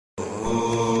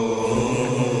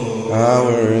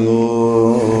Our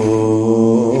Lord,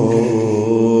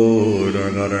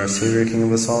 our God, our Savior, King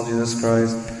of us all, Jesus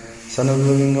Christ, Son of the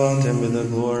living God, to him be the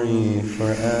glory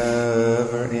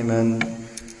forever. Amen.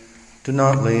 Do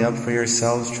not lay up for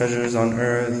yourselves treasures on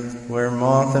earth, where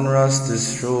moth and rust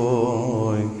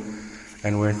destroy,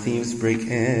 and where thieves break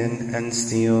in and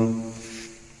steal.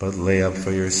 But lay up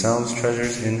for yourselves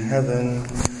treasures in heaven,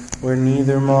 where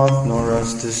neither moth nor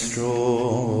rust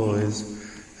destroys,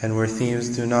 and where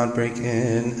thieves do not break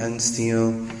in and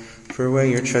steal. For where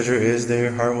your treasure is, there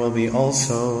your heart will be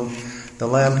also. The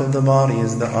lamp of the body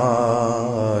is the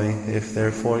eye. If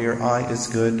therefore your eye is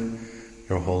good,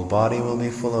 your whole body will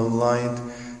be full of light.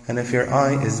 And if your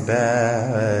eye is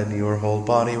bad, your whole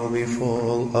body will be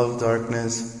full of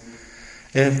darkness.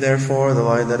 If therefore the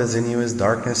light that is in you is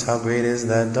darkness, how great is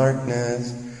that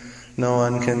darkness? No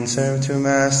one can serve two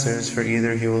masters, for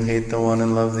either he will hate the one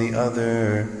and love the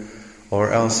other,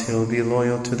 or else he will be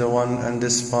loyal to the one and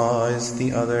despise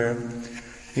the other.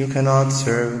 You cannot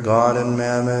serve God and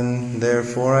mammon.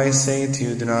 Therefore I say to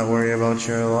you, do not worry about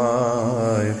your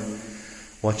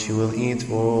life, what you will eat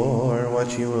or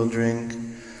what you will drink,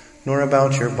 nor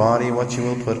about your body, what you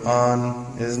will put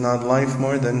on. Is not life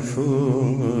more than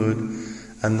food,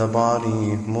 and the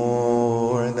body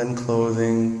more than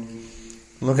clothing?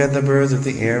 Look at the birds of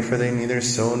the air, for they neither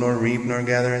sow nor reap nor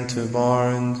gather into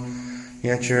barns,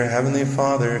 yet your heavenly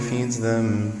Father feeds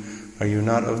them. Are you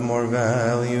not of more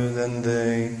value than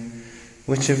they?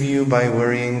 Which of you by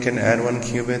worrying can add 1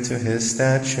 cubit to his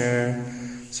stature?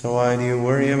 So why do you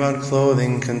worry about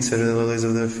clothing? Consider the lilies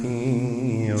of the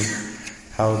field,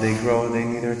 how they grow, they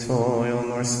neither toil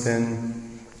nor spin.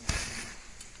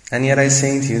 And yet I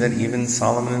say to you that even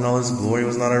Solomon in all his glory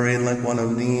was not arrayed like one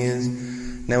of these.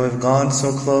 Now if God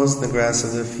so clothes the grass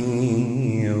of the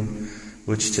field,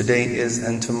 which today is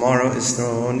and tomorrow is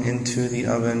thrown into the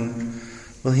oven,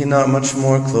 will he not much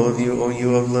more clothe you, O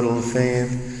you of little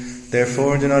faith?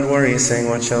 Therefore do not worry, saying,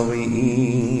 what shall we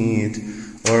eat?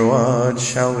 Or what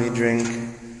shall we drink?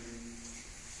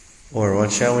 Or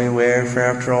what shall we wear? For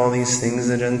after all these things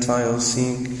the Gentiles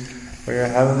seek. For your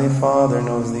heavenly Father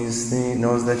knows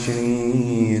that you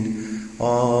need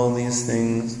all these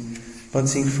things. But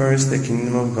seek first the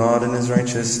kingdom of God and his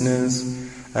righteousness,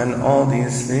 and all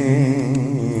these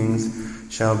things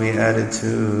shall be added to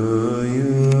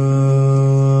you.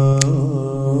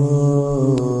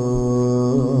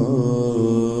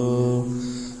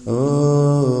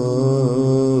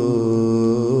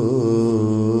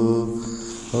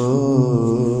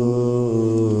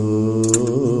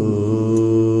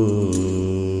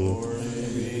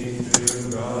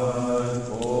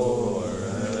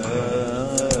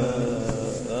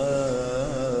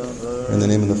 In the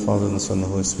name of the Father, and the Son, and the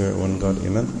Holy Spirit, one God,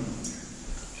 Amen.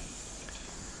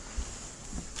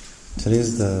 Today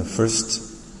is the first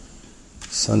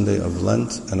Sunday of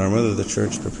Lent, and our Mother the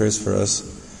Church prepares for us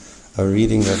a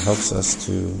reading that helps us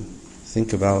to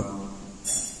think about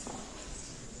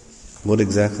what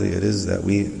exactly it is that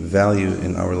we value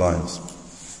in our lives.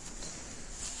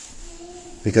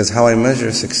 Because how I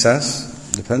measure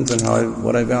success depends on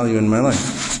what I value in my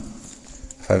life.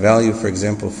 If I value, for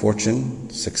example, fortune,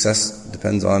 success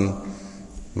depends on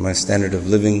my standard of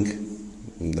living,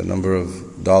 the number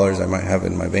of dollars I might have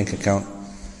in my bank account.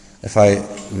 If I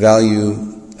value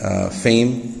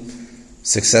fame,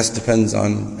 success depends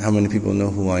on how many people know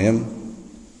who I am.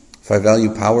 If I value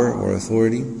power or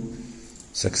authority,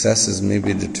 success is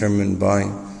maybe determined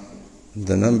by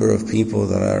the number of people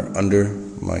that are under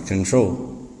my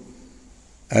control.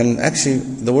 And actually,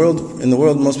 in the world,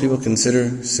 most people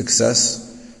consider success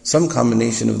some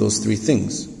combination of those three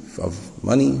things, of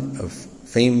money, of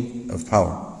fame, of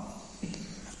power.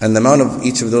 And the amount of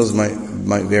each of those might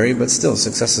vary, but still,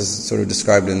 success is sort of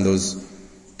described in those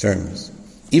terms.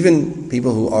 Even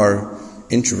people who are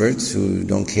introverts, who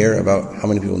don't care about how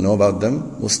many people know about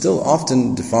them, will still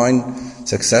often define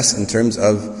success in terms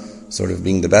of sort of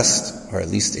being the best, or at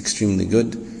least extremely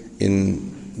good,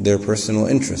 in their personal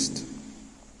interest.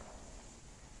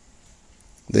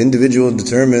 The individual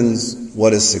determines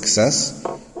what is success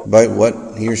by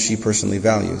what he or she personally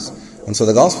values. And so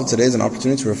the Gospel today is an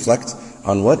opportunity to reflect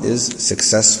on what is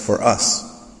success for us.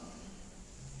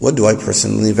 What do I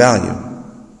personally value?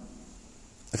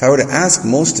 If I were to ask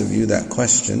most of you that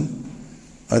question,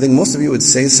 I think most of you would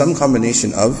say some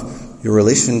combination of your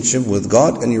relationship with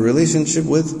God and your relationship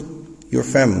with your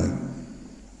family.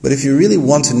 But if you really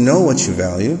want to know what you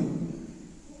value,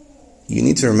 you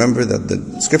need to remember that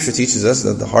the Scripture teaches us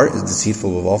that the heart is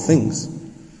deceitful of all things.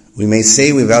 We may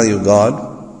say we value God,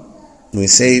 we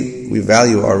say we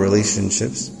value our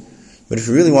relationships, but if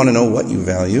you really want to know what you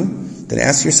value, then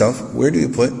ask yourself, where do you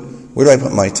put Where do I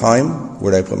put my time?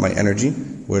 Where do I put my energy?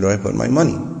 Where do I put my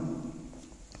money?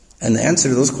 And the answer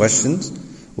to those questions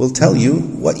will tell you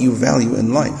what you value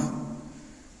in life.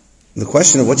 The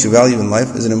question of what you value in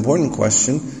life is an important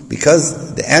question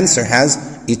because the answer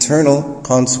has eternal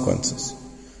consequences.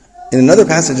 In another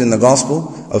passage in the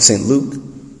Gospel of St. Luke,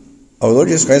 our Lord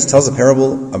Jesus Christ tells a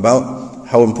parable about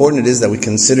how important it is that we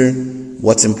consider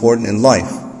what's important in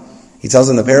life. He tells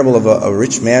in the parable of a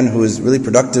rich man who is really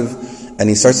productive, and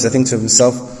he starts to think to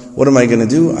himself, what am I going to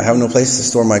do? I have no place to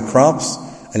store my crops.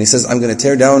 And he says, I'm going to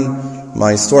tear down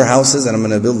my storehouses and I'm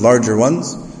going to build larger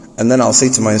ones. And then I'll say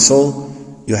to my soul,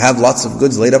 you have lots of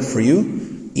goods laid up for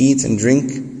you. Eat and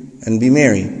drink and be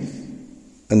merry.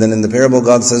 And then in the parable,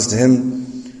 God says to him,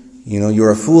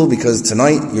 you're a fool because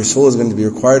tonight your soul is going to be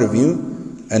required of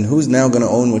you. And who's now going to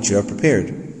own what you have prepared?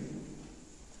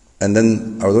 And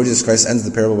then our Lord Jesus Christ ends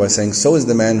the parable by saying, so is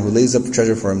the man who lays up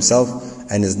treasure for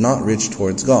himself and is not rich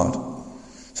towards God.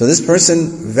 So this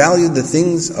person valued the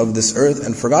things of this earth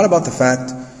and forgot about the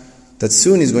fact that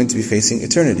soon he's going to be facing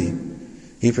eternity.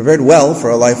 He prepared well for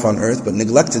a life on earth, but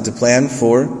neglected to plan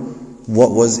for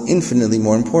what was infinitely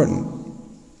more important.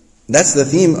 That's the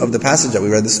theme of the passage that we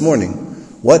read this morning.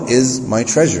 What is my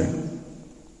treasure?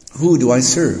 Who do I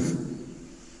serve?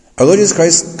 Our Lord Jesus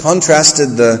Christ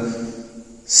contrasted the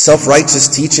self-righteous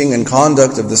teaching and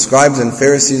conduct of the scribes and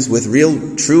Pharisees with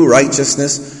real, true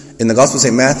righteousness in the Gospel of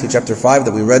St. Matthew chapter 5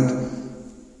 that we read,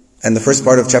 and the first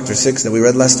part of chapter 6 that we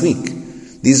read last week.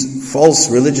 These false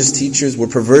religious teachers were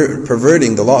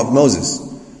perverting the law of Moses.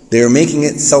 They were making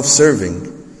it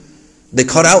self-serving. They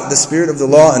cut out the spirit of the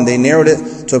law and they narrowed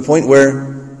it to a point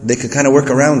where they could kind of work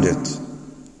around it.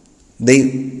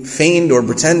 They feigned or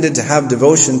pretended to have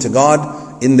devotion to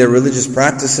God in their religious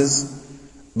practices,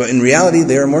 but in reality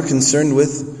they are more concerned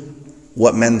with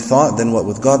what men thought than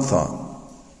what God thought.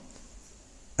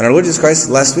 And our Lord Jesus Christ,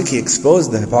 last week, He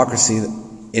exposed the hypocrisy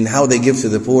in how they give to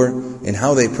the poor, in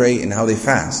how they pray, in how they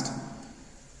fast.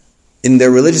 In their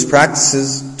religious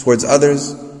practices towards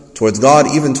others, towards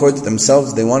God, even towards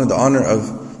themselves, they wanted the honor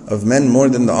of men more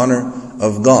than the honor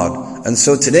of God. And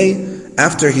so today,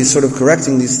 after He's sort of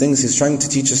correcting these things, He's trying to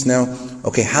teach us now,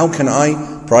 okay, how can I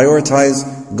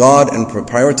prioritize God and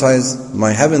prioritize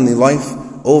my heavenly life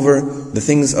over the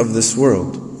things of this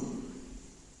world?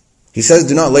 He says,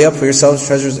 do not lay up for yourselves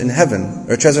treasures in heaven,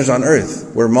 or treasures on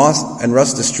earth, where moth and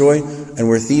rust destroy, and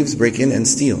where thieves break in and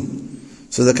steal.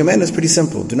 So the command is pretty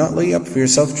simple. Do not lay up for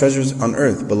yourself treasures on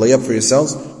earth, but lay up for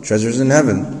yourselves treasures in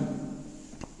heaven.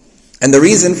 And the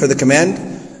reason for the command,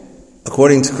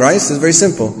 according to Christ, is very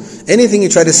simple. Anything you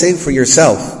try to save for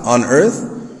yourself on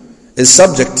earth is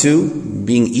subject to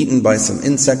being eaten by some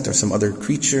insect or some other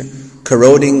creature,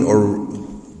 corroding or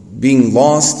being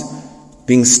lost,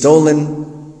 being stolen.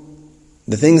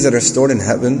 The things that are stored in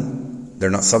heaven, they're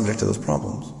not subject to those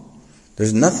problems.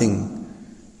 There's nothing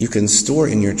you can store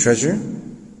in your treasure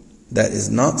that is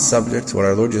not subject to what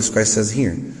our Lord Jesus Christ says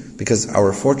here, because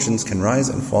our fortunes can rise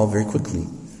and fall very quickly.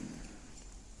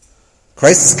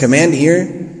 Christ's command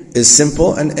here is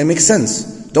simple and it makes sense.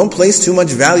 Don't place too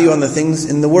much value on the things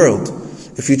in the world.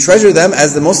 If you treasure them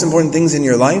as the most important things in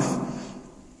your life,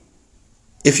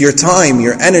 if your time,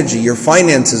 your energy, your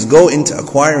finances go into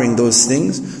acquiring those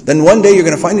things, then one day you're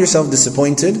going to find yourself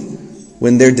disappointed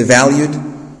when they're devalued,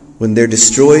 when they're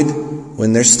destroyed,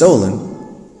 when they're stolen.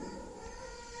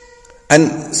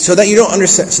 And so that you don't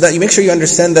understand, so that you make sure you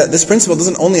understand that this principle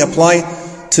doesn't only apply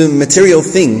to material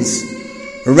things.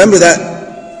 Remember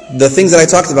that the things that I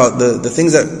talked about, the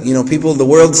things that, people, the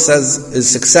world says is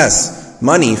success,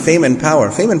 money, fame and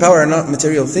power. Fame and power are not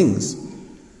material things,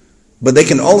 but they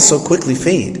can also quickly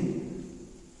fade.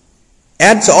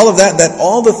 Add to all of that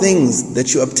all the things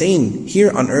that you obtain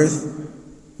here on earth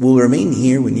will remain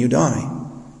here when you die.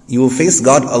 You will face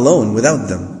God alone without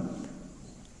them.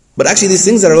 But actually these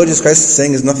things that our Lord Jesus Christ is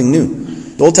saying is nothing new.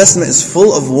 The Old Testament is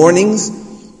full of warnings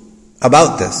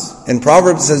about this. In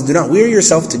Proverbs it says, do not weary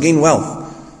yourself to gain wealth.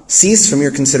 Cease from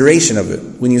your consideration of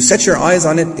it. When you set your eyes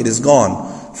on it, it is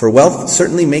gone. For wealth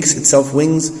certainly makes itself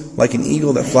wings like an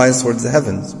eagle that flies towards the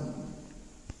heavens.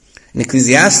 In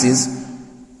Ecclesiastes,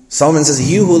 Solomon says,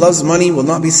 he who loves money will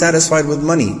not be satisfied with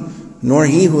money, nor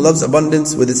he who loves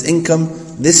abundance with its income.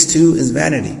 This too is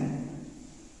vanity.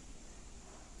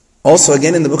 Also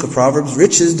again in the book of Proverbs,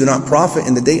 riches do not profit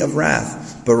in the day of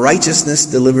wrath, but righteousness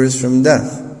delivers from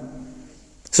death.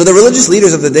 So the religious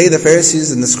leaders of the day, the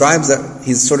Pharisees and the scribes that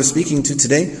he's sort of speaking to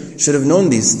today, should have known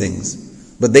these things.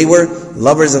 But they were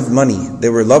lovers of money. They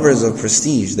were lovers of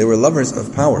prestige. They were lovers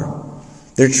of power.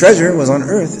 Their treasure was on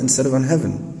earth instead of on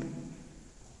heaven.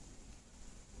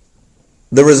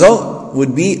 The result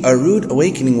would be a rude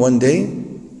awakening one day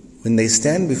when they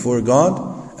stand before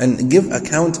God and give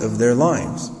account of their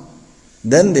lives.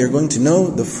 Then they are going to know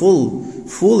the full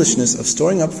foolishness of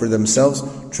storing up for themselves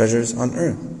treasures on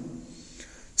earth.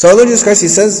 So our Lord Jesus Christ, He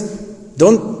says,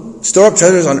 don't store up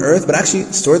treasures on earth, but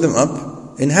actually store them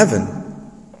up in heaven.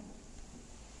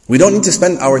 We don't need to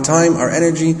spend our time, our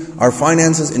energy, our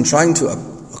finances in trying to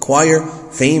acquire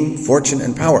fame, fortune,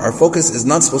 and power. Our focus is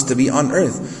not supposed to be on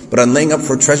earth, but on laying up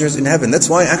for treasures in heaven. That's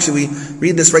why actually we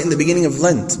read this right in the beginning of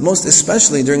Lent. Most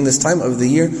especially during this time of the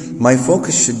year, my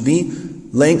focus should be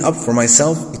laying up for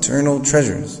myself eternal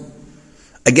treasures.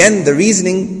 Again, the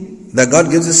reasoning that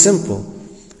God gives is simple.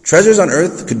 Treasures on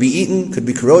earth could be eaten, could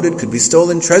be corroded, could be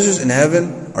stolen. Treasures in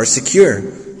heaven are secure.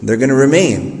 They're going to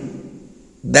remain.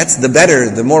 That's the better,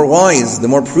 the more wise, the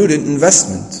more prudent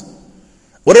investment.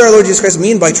 What did our Lord Jesus Christ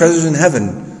mean by treasures in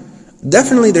heaven?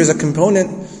 Definitely there's a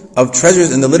component of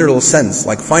treasures in the literal sense,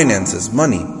 like finances,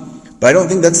 money. But I don't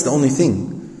think that's the only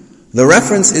thing. The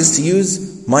reference is to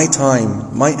use my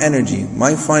time, my energy,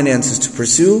 my finances to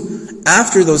pursue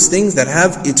after those things that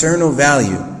have eternal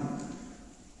value.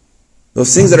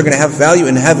 Those things that are going to have value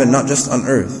in heaven, not just on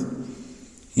earth.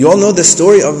 You all know the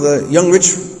story of the young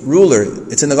rich ruler.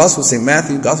 It's in the Gospel of St.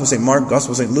 Matthew, Gospel of St. Mark,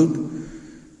 Gospel of St. Luke.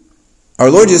 Our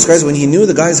Lord Jesus Christ, when He knew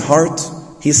the guy's heart,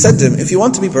 He said to him, if you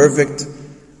want to be perfect,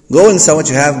 go and sell what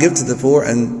you have, give to the poor,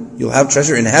 and you'll have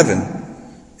treasure in heaven,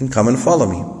 and come and follow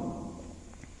me.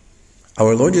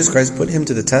 Our Lord Jesus Christ put him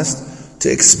to the test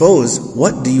to expose,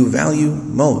 what do you value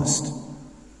most?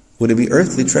 Would it be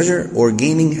earthly treasure or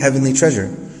gaining heavenly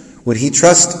treasure? Would he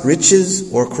trust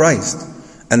riches or Christ?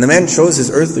 And the man chose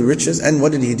his earthly riches, and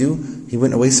what did he do? He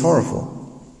went away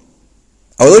sorrowful.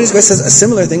 Our Lord Jesus Christ says a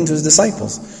similar thing to His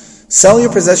disciples. Sell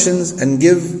your possessions and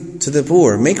give to the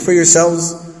poor. Make for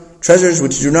yourselves treasures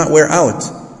which do not wear out,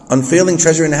 unfailing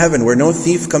treasure in heaven, where no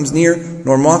thief comes near,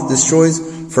 nor moth destroys.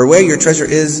 For where your treasure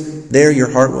is, there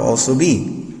your heart will also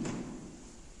be.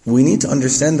 We need to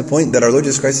understand the point that our Lord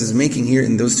Jesus Christ is making here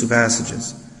in those two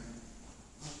passages.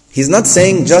 He's not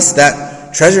saying just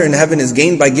that treasure in heaven is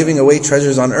gained by giving away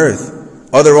treasures on earth.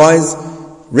 Otherwise,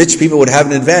 rich people would have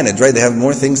an advantage, right? They have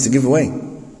more things to give away.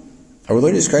 Our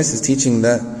Lord Jesus Christ is teaching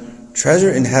that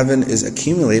treasure in heaven is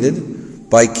accumulated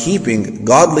by keeping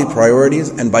godly priorities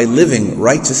and by living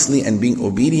righteously and being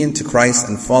obedient to Christ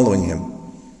and following Him.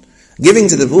 Giving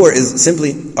to the poor is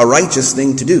simply a righteous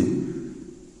thing to do,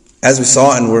 as we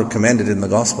saw and were commanded in the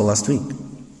Gospel last week.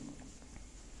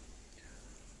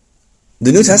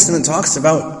 The New Testament talks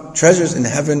about treasures in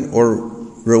heaven or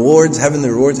rewards, heavenly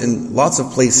rewards in lots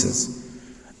of places.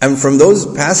 And from those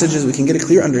passages we can get a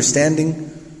clear understanding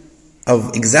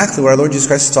of exactly what our Lord Jesus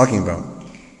Christ is talking about.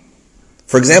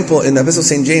 For example, in the Epistle of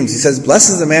St. James, he says, "Blessed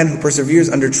is the man who perseveres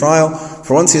under trial,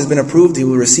 for once he has been approved, he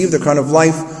will receive the crown of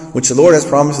life, which the Lord has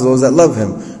promised to those that love Him."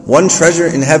 One treasure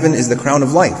in heaven is the crown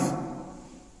of life.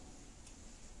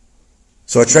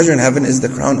 So a treasure in heaven is the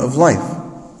crown of life.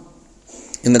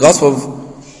 In the Gospel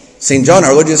of St. John,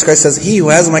 our Lord Jesus Christ says, "He who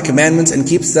has my commandments and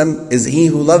keeps them is he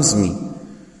who loves me."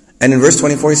 And in verse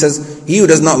 24 he says, "He who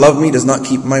does not love me does not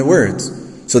keep my words."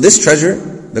 So this treasure,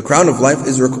 the crown of life,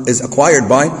 is acquired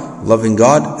by loving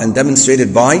God and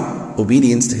demonstrated by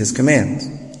obedience to His commands.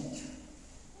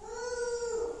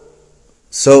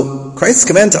 So Christ's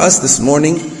command to us this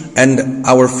morning and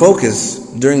our focus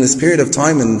during this period of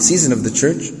time and season of the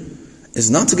church is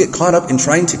not to get caught up in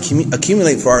trying to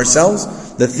accumulate for ourselves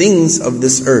the things of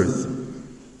this earth.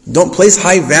 Don't place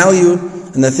high value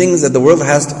in the things that the world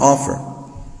has to offer.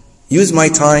 Use my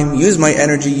time, use my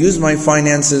energy, use my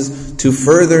finances to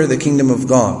further the kingdom of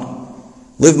God.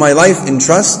 Live my life in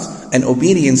trust and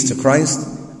obedience to Christ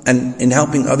and in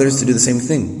helping others to do the same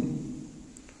thing.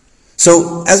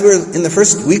 So, as we're in the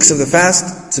first weeks of the fast,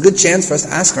 it's a good chance for us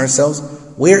to ask ourselves,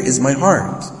 where is my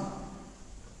heart?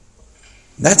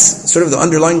 That's sort of the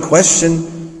underlying question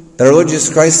that our Lord Jesus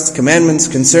Christ's commandments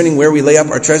concerning where we lay up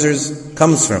our treasures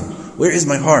comes from. Where is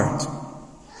my heart?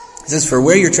 He says, "For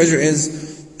where your treasure is,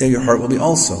 there your heart will be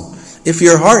also." If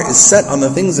your heart is set on the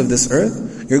things of this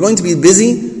earth, you're going to be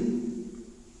busy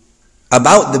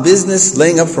about the business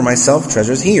laying up for myself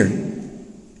treasures here.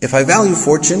 If I value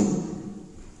fortune,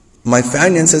 my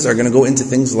finances are going to go into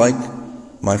things like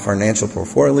my financial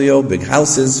portfolio, big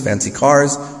houses, fancy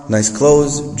cars, nice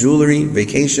clothes, jewelry,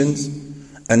 vacations,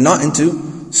 and not into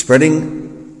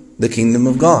spreading the kingdom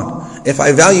of God. If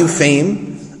I value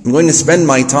fame, I'm going to spend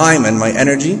my time and my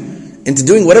energy into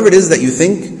doing whatever it is that you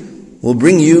think will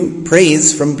bring you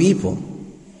praise from people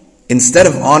instead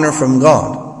of honor from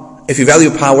God. If you value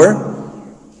power,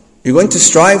 you're going to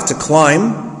strive to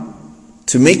climb,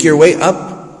 to make your way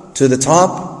up to the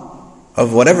top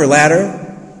of whatever ladder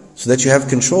so that you have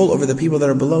control over the people that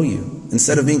are below you.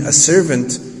 instead of being a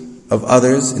servant of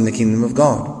others in the kingdom of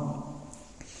God.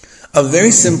 A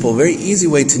very simple, very easy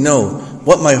way to know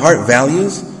what my heart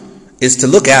values is to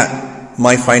look at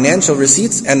my financial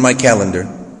receipts and my calendar.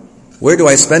 Where do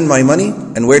I spend my money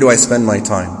and where do I spend my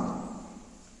time?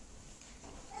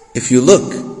 If you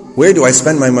look, where do I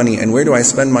spend my money and where do I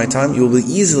spend my time, you will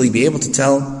easily be able to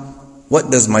tell,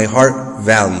 what does my heart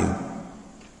value?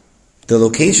 The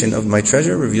location of my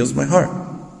treasure reveals my heart.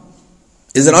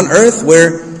 Is it on earth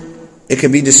where it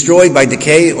can be destroyed by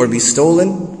decay or be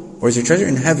stolen? Or is your treasure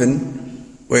in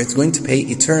heaven where it's going to pay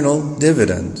eternal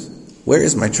dividends? Where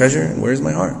is my treasure and where is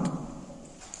my heart?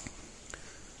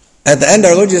 At the end,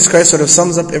 our Lord Jesus Christ sort of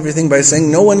sums up everything by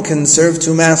saying, no one can serve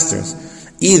two masters.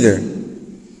 Either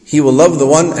he will love the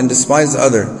one and despise the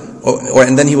other,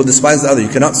 and then he will despise the other. You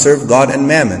cannot serve God and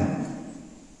mammon.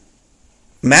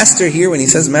 Master here, when he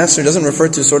says master, doesn't refer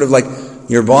to sort of like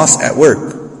your boss at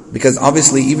work. Because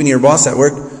obviously, even your boss at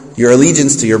work, your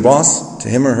allegiance to your boss, to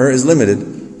him or her, is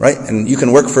limited. Right? And you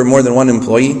can work for more than one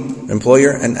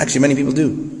employer, and actually many people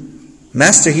do.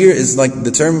 Master here is like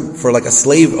the term for like a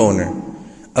slave owner.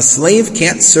 A slave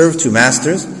can't serve two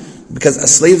masters because a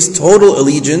slave's total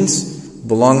allegiance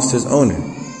belongs to his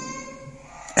owner.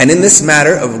 And in this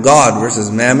matter of God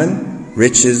versus mammon,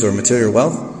 riches or material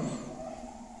wealth,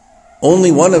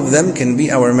 only one of them can be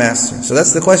our master. So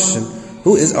that's the question.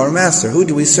 Who is our master? Who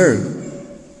do we serve?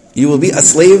 You will be a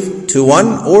slave to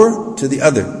one or to the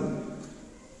other.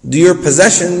 Do your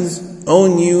possessions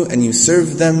own you and you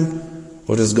serve them?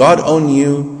 Or does God own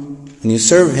you and you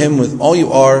serve Him with all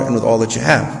you are and with all that you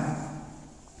have?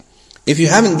 If you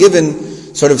haven't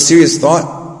given sort of serious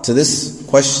thought to this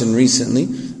question recently,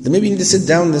 then maybe you need to sit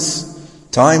down this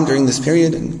time during this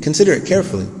period and consider it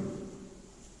carefully.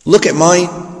 Look at my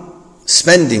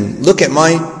spending. Look at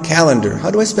my calendar.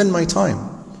 How do I spend my time?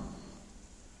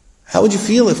 How would you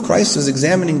feel if Christ was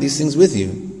examining these things with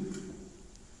you?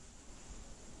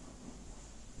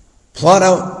 Plot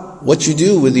out what you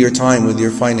do with your time, with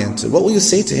your finances. What will you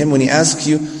say to Him when He asks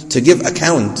you to give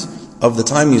account of the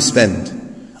time you spend?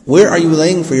 Where are you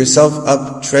laying for yourself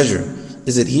up treasure?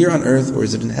 Is it here on earth or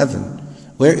is it in heaven?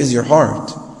 Where is your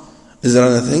heart? Is it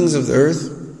on the things of the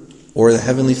earth or the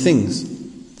heavenly things?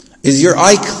 Is your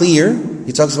eye clear?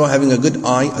 He talks about having a good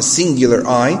eye, a singular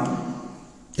eye.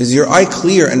 Is your eye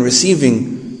clear and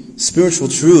receiving spiritual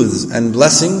truths and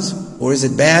blessings? Or is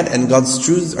it bad and God's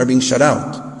truths are being shut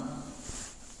out?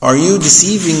 Are you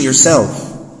deceiving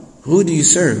yourself? Who do you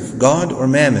serve, God or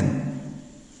mammon?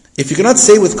 If you cannot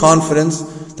say with confidence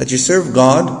that you serve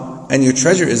God and your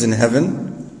treasure is in heaven,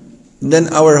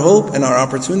 then our hope and our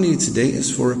opportunity today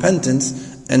is for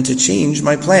repentance and to change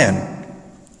my plan.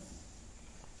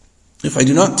 If I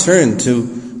do not turn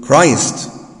to Christ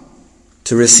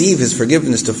to receive His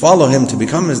forgiveness, to follow Him, to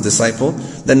become His disciple,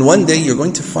 then one day you're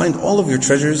going to find all of your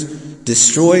treasures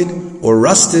destroyed or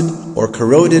rusted or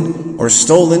corroded or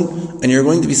stolen, and you're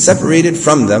going to be separated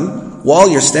from them while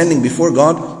you're standing before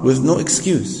God with no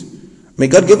excuse. May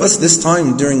God give us this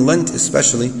time during Lent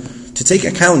especially to take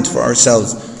account for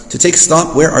ourselves, to take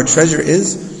stock where our treasure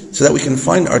is, so that we can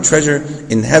find our treasure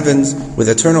in heavens with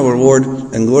eternal reward,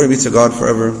 and glory be to God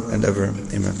forever and ever.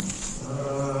 Amen.